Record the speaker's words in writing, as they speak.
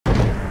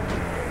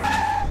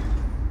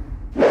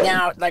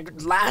Now,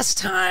 like last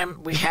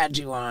time we had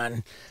you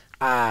on,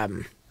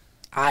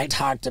 I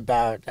talked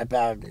about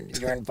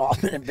your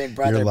involvement in Big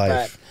Brother, Your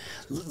life.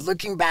 but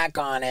looking back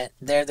on it,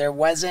 there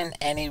wasn't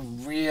any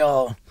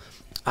real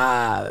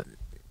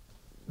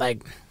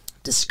like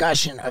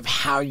discussion of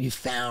how you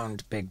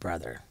found Big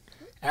Brother.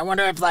 I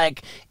wonder if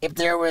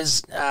there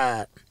was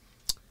kind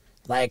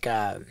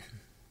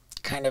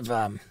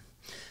of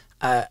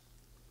a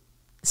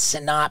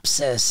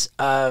synopsis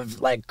of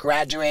like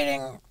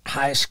graduating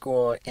high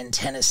school in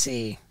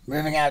Tennessee,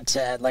 moving out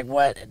to like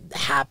what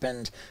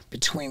happened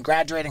between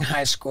graduating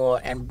high school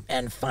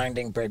and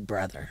finding Big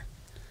Brother.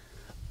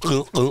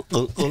 I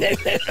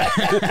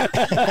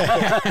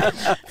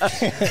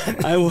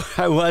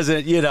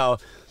wasn't, you know,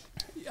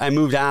 I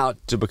moved out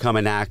to become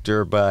an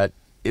actor,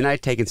 and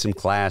I'd taken some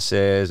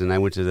classes, and I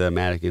went to the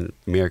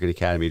American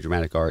Academy of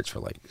Dramatic Arts for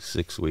like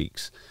 6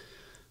 weeks.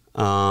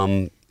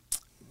 But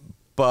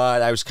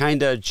I was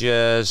kind of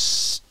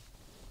just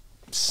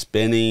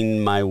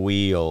spinning my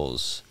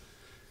wheels,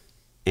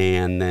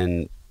 and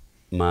then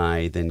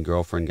my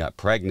girlfriend got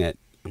pregnant.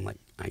 I'm like,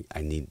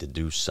 I need to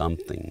do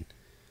something.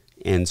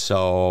 And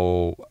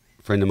so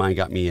a friend of mine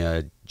got me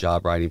a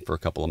job writing for a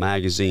couple of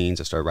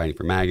magazines. I started writing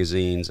for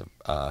magazines.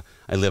 I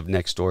lived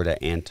next door to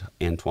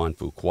Antoine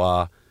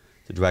Fuqua,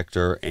 the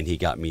director, and he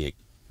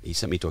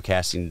sent me to a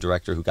casting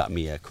director who got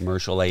me a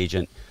commercial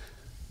agent.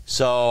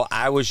 So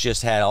I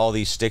had all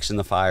these sticks in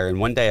the fire, and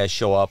one day I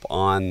show up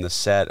on the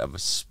set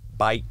of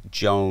Spike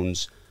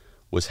Jonze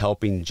was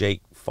helping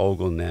Jake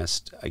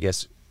Fogelnest. I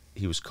guess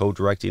he was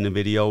co-directing a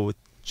video with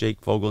Jake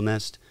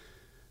Fogelnest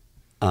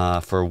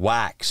for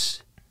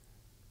Wax.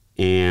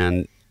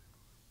 And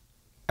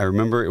I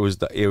remember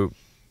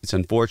it's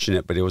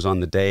unfortunate, but it was on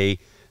the day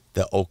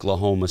the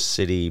Oklahoma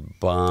City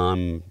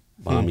bombing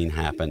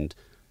happened,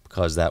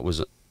 because that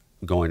was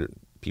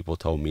people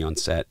told me on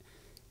set.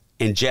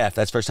 And Jeff,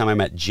 that's the first time I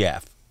met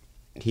Jeff.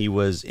 He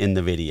was in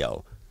the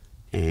video.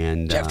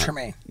 And Jeff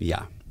Tremaine.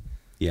 Yeah.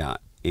 Yeah.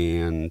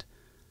 And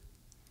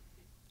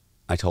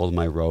I told him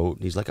I wrote.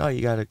 He's like, oh,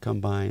 you got to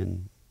come by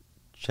and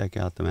check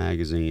out the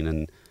magazine.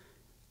 And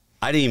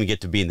I didn't even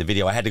get to be in the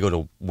video. I had to go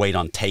to wait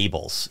on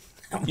tables,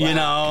 you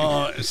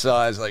know? So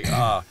I was like,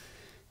 oh.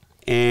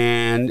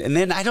 And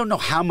then I don't know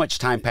how much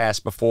time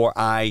passed before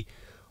I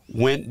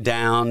went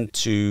down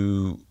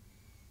to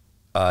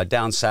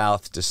down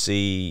south to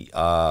see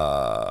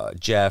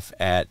Jeff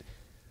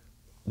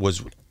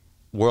was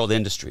World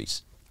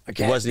Industries.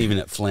 Okay. It wasn't even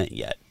at Flint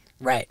yet.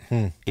 Right.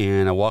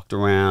 And I walked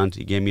around.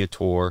 He gave me a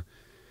tour.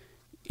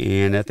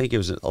 And I think it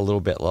was a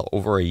little bit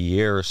over a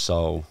year or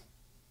so,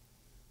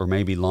 or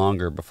maybe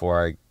longer,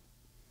 before I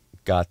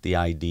got the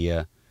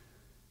idea.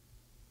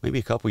 Maybe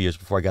a couple years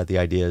before I got the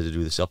idea to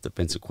do the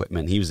self-defense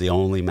equipment. He was the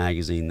only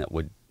magazine that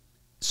would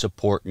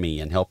support me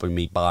and helping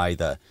me buy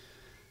the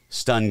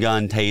stun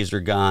gun,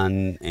 taser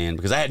gun, and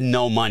because I had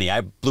no money,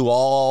 I blew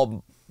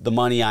all the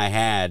money I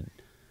had.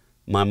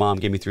 My mom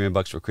gave me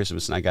 $300 for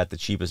Christmas, and I got the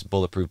cheapest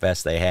bulletproof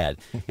vest they had.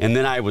 And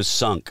then I was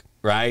sunk,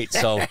 right?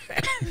 So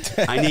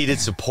I needed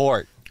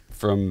support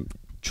from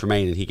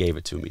Tremaine, and he gave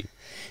it to me.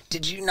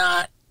 Did you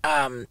not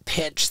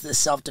pitch the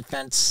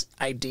self-defense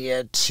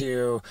idea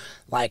to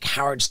like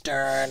Howard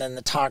Stern and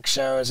the talk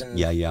shows? And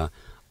Yeah.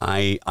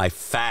 I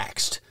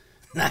faxed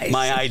nice.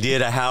 my idea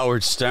to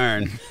Howard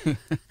Stern.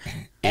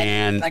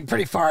 And like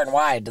pretty far and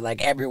wide to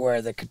like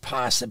everywhere that could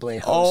possibly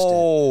host it.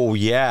 Oh,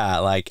 yeah.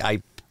 Like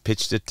I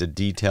pitched it to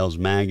Details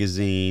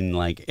Magazine,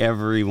 like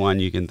everyone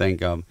you can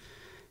think of.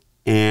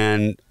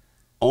 And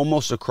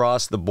almost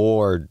across the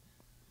board,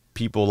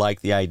 people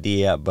liked the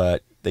idea,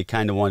 but they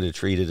kind of wanted to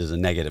treat it as a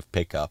negative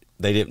pickup.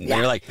 They didn't. Yeah.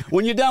 They're like,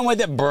 when you're done with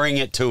it, bring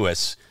it to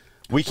us.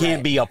 We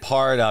can't be a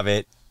part of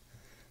it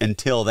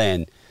until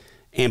then.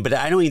 But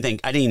I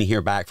didn't even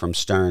hear back from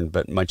Stern.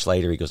 But much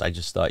later, he goes, I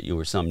just thought you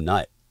were some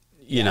nut,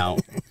 you know,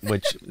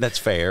 which that's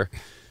fair,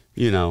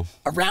 you know.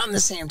 Around the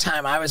same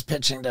time, I was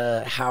pitching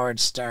to Howard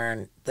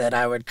Stern that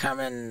I would come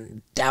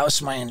and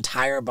douse my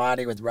entire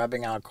body with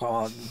rubbing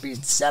alcohol, be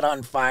set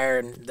on fire,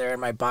 and there in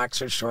my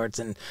boxer shorts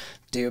and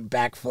do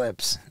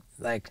backflips,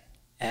 like.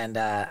 And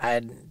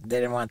they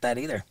didn't want that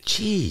either.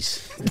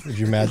 Jeez, Could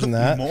you imagine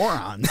that?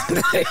 Moron.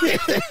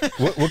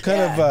 What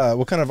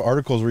kind of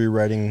articles were you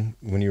writing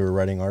when you were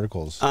writing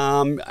articles?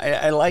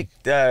 I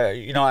liked,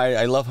 you know,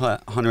 I love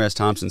Hunter S.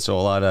 Thompson, so a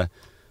lot of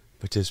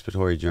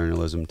participatory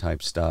journalism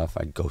type stuff.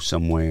 I'd go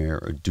somewhere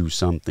or do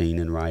something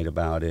and write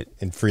about it.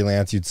 In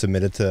freelance, you'd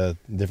submit it to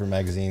different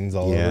magazines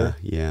all over?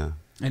 Yeah.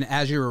 And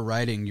as you were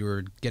writing, you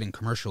were getting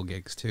commercial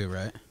gigs too,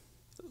 right?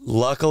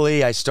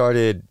 Luckily, I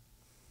started...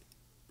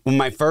 When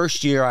my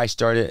first year, I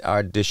started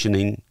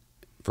auditioning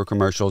for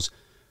commercials,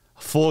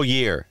 full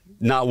year,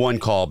 not one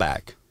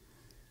callback.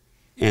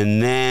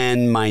 And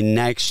then my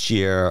next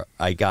year,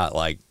 I got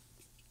like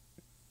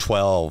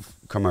 12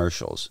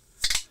 commercials.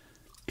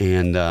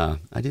 And I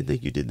didn't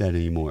think you did that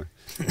anymore.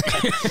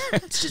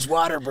 It's just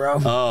water, bro.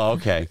 Oh,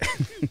 okay.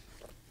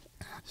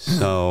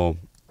 So,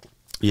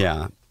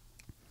 yeah,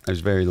 I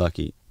was very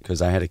lucky because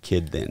I had a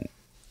kid then.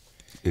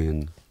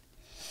 And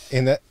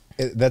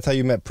that's how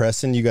you met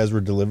Preston? You guys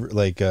were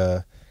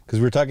because Because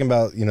we were talking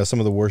about, some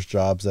of the worst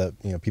jobs that,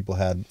 people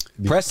had.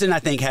 Preston, I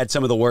think, had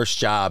some of the worst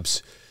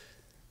jobs.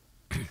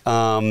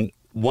 One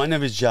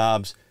of his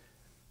jobs,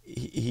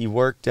 he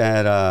worked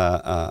at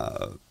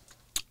a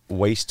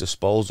waste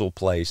disposal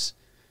place,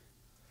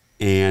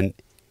 and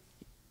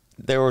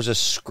there was a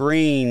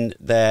screen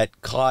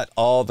that caught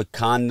all the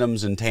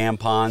condoms and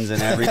tampons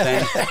and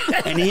everything,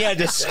 and he had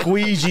to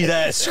squeegee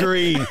that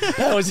screen.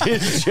 That was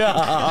his job.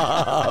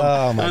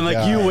 Oh my I'm like,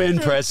 God. you win,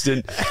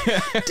 Preston.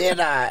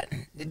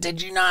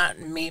 Did you not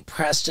meet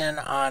Preston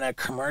on a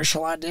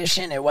commercial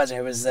audition? It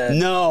wasn't. It was the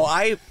No,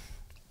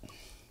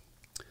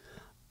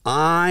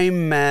 I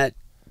met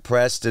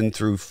Preston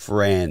through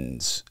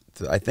friends.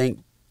 I think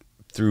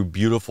through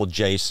Beautiful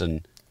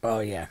Jason.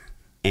 Oh yeah.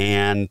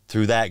 And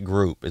through that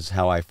group is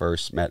how I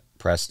first met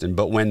Preston.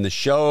 But when we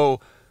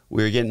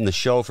were getting the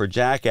show for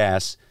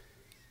Jackass,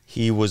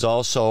 he was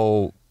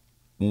also,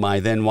 my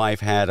then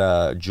wife had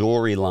a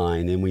jewelry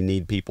line, and we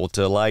need people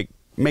to like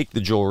make the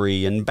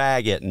jewelry and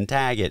bag it and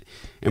tag it.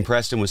 And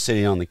Preston was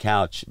sitting on the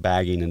couch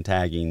bagging and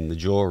tagging the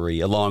jewelry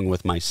along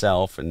with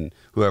myself and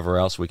whoever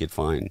else we could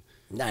find.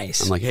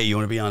 Nice. I'm like, hey, you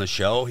want to be on a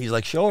show? He's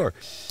like, sure.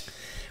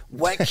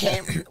 What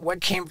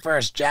came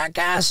first,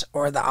 Jackass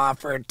or the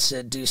offer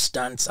to do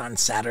stunts on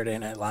Saturday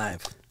Night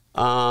Live?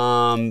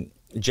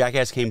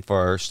 Jackass came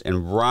first,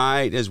 and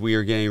right as we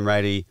were getting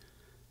ready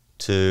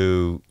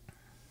to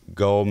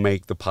go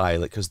make the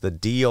pilot, because the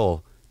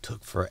deal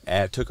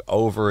took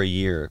over a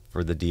year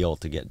for the deal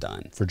to get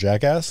done. For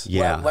Jackass?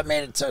 Yeah. What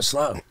made it so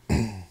slow?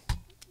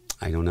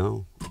 I don't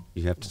know.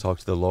 You have to talk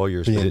to the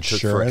lawyers, The but it took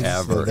insurance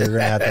forever. that they're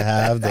going to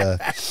have the...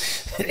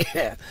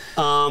 Yeah.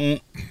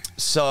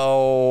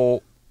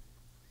 So,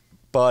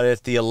 but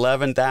at the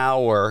 11th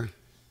hour,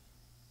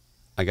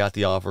 I got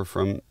the offer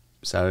from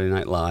Saturday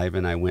Night Live,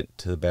 and I went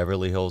to the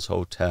Beverly Hills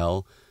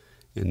Hotel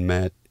and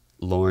met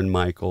Lorne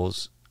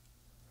Michaels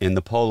in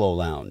the Polo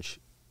Lounge,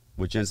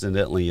 which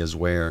incidentally is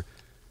where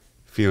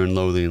Fear and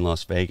Loathing in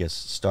Las Vegas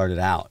started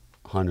out,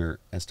 Hunter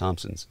S.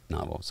 Thompson's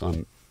novel. So I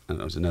don't know,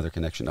 it was another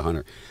connection to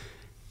Hunter.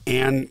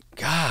 And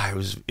God, it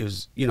was I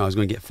was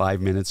going to get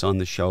 5 minutes on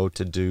the show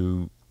to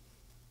do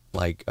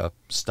like a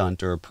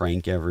stunt or a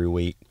prank every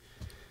week.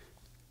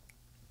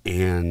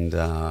 And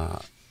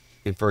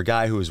for a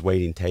guy who was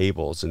waiting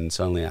tables, and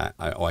suddenly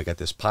I got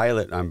this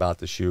pilot I'm about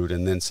to shoot,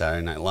 and then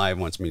Saturday Night Live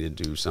wants me to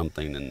do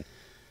something, and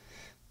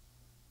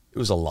it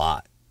was a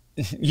lot,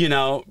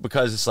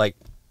 because it's like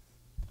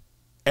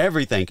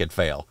everything could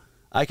fail.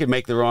 I could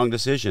make the wrong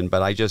decision,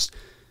 but I just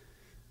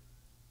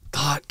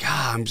thought,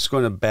 God, I'm just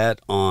going to bet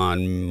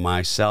on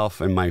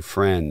myself and my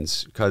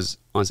friends, because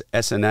on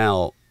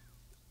SNL,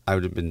 I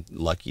would have been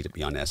lucky to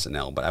be on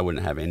SNL, but I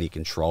wouldn't have any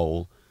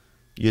control,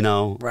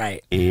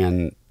 Right.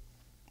 And,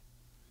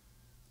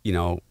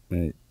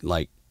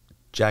 like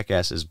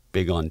Jackass is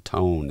big on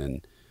tone,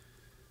 and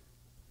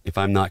if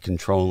I'm not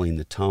controlling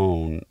the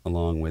tone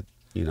along with,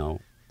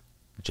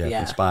 Jeff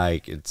and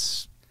Spike,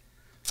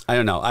 I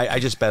don't know. I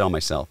just bet on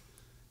myself,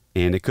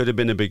 and it could have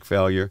been a big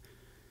failure.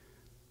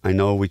 I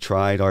know we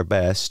tried our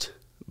best,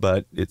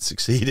 but it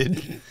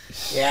succeeded.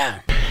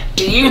 Yeah.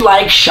 Do you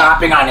like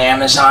shopping on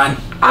Amazon?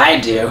 I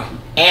do.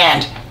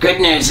 And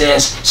good news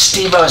is,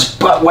 Steve-O's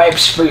butt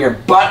wipes for your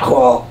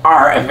butthole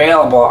are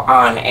available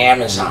on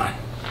Amazon.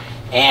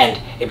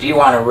 And if you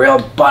want a real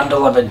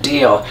bundle of a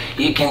deal,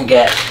 you can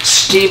get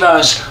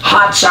Steve-O's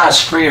hot sauce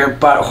for your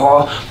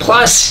butthole,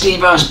 plus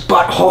Steve-O's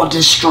butthole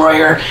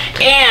destroyer,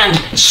 and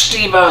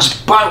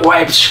Steve-O's butt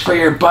wipes for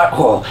your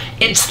butthole.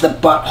 It's the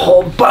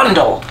butthole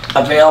bundle,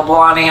 available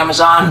on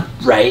Amazon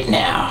right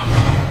now.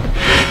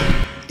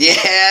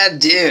 Yeah,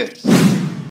 dude.